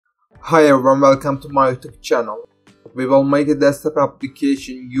Hi everyone, welcome to my YouTube channel. We will make a desktop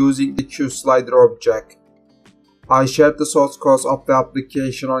application using the QSlider object. I shared the source code of the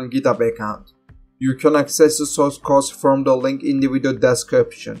application on GitHub account. You can access the source code from the link in the video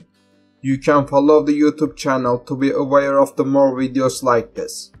description. You can follow the YouTube channel to be aware of the more videos like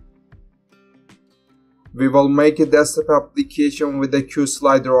this. We will make a desktop application with the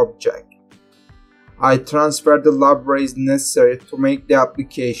QSlider object. I transfer the libraries necessary to make the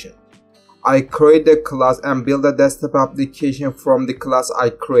application. I create a class and build a desktop application from the class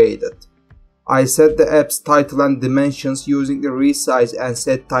I created. I set the app's title and dimensions using the resize and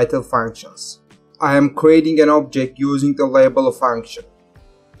set title functions. I am creating an object using the label function.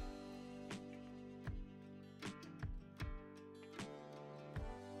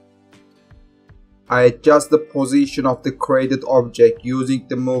 I adjust the position of the created object using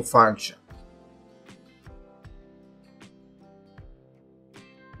the move function.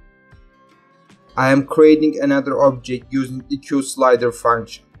 I am creating another object using the QSlider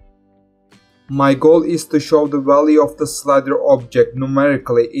function. My goal is to show the value of the slider object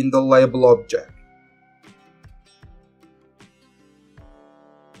numerically in the label object.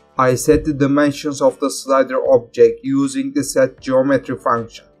 I set the dimensions of the slider object using the setGeometry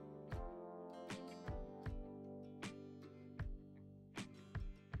function.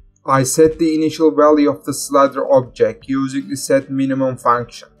 I set the initial value of the slider object using the setMinimum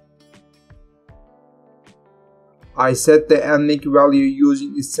function. I set the ending value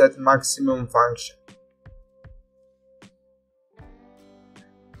using the setMaximum function.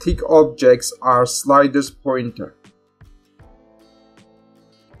 Tick objects are sliders pointer.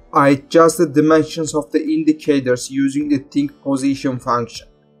 I adjust the dimensions of the indicators using the tick position function.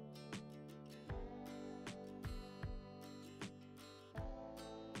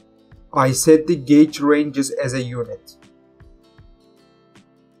 I set the gauge ranges as a unit.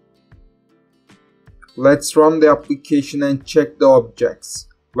 Let's run the application and check the objects.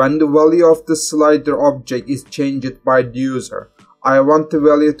 When the value of the slider object is changed by the user, I want the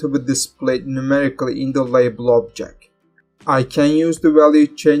value to be displayed numerically in the label object. I can use the value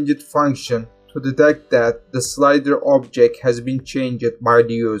changed function to detect that the slider object has been changed by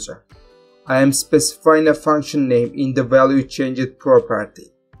the user. I am specifying a function name in the value changed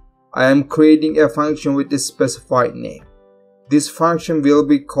property. I am creating a function with the specified name. This function will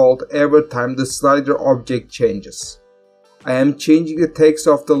be called every time the slider object changes. I am changing the text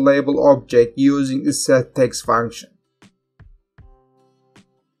of the label object using the setText function.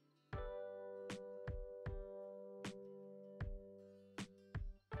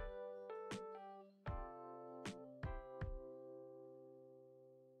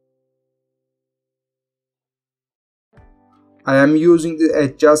 I am using the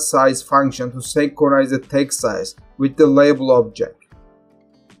adjust size function to synchronize the text size with the label object.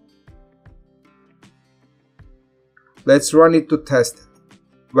 Let's run it to test it.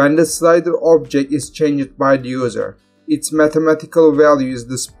 When the slider object is changed by the user, its mathematical value is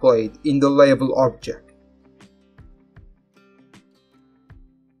displayed in the label object.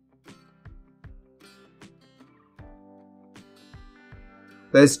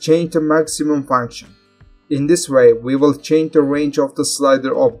 Let's change the maximum function. In this way, we will change the range of the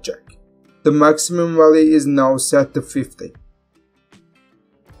slider object. The maximum value is now set to 50.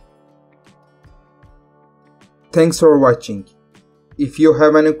 Thanks for watching. If you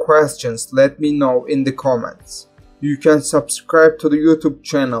have any questions, let me know in the comments. You can subscribe to the YouTube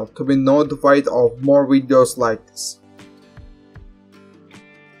channel to be notified of more videos like this.